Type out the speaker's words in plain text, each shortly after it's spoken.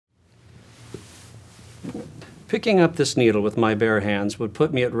Picking up this needle with my bare hands would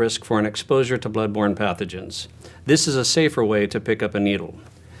put me at risk for an exposure to bloodborne pathogens. This is a safer way to pick up a needle.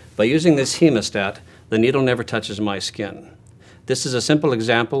 By using this hemostat, the needle never touches my skin. This is a simple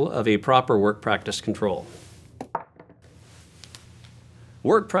example of a proper work practice control.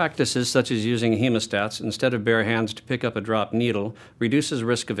 Work practices such as using hemostats instead of bare hands to pick up a dropped needle reduces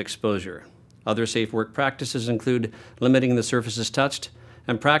risk of exposure. Other safe work practices include limiting the surfaces touched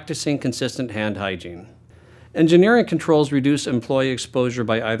and practicing consistent hand hygiene. Engineering controls reduce employee exposure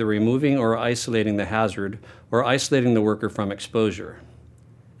by either removing or isolating the hazard or isolating the worker from exposure.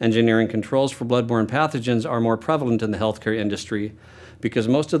 Engineering controls for bloodborne pathogens are more prevalent in the healthcare industry because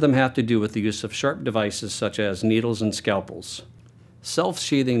most of them have to do with the use of sharp devices such as needles and scalpels.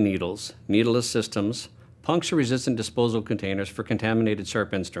 Self-sheathing needles, needleless systems, puncture-resistant disposal containers for contaminated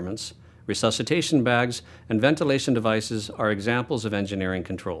sharp instruments, resuscitation bags, and ventilation devices are examples of engineering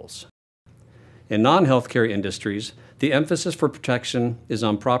controls. In non-healthcare industries, the emphasis for protection is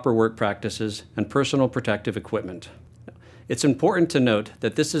on proper work practices and personal protective equipment. It's important to note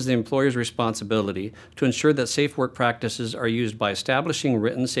that this is the employer's responsibility to ensure that safe work practices are used by establishing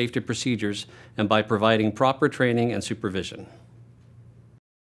written safety procedures and by providing proper training and supervision.